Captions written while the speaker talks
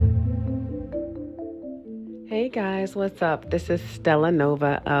Hey guys, what's up? This is Stella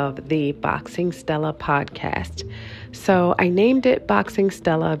Nova of the Boxing Stella podcast. So I named it Boxing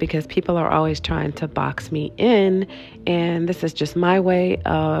Stella because people are always trying to box me in, and this is just my way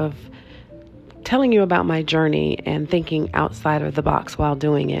of telling you about my journey and thinking outside of the box while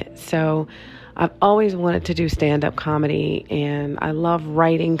doing it. So I've always wanted to do stand-up comedy, and I love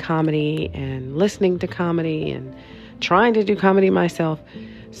writing comedy and listening to comedy and trying to do comedy myself.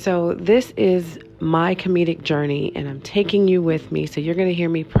 So this is my comedic journey, and I'm taking you with me. So you're going to hear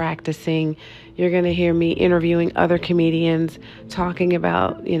me practicing. You're going to hear me interviewing other comedians, talking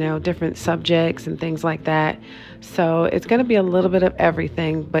about, different subjects and things like that. So it's going to be a little bit of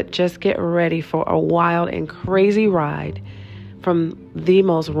everything, but just get ready for a wild and crazy ride from the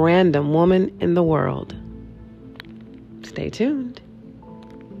most random woman in the world. Stay tuned.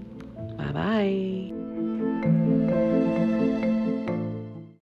 Bye-bye.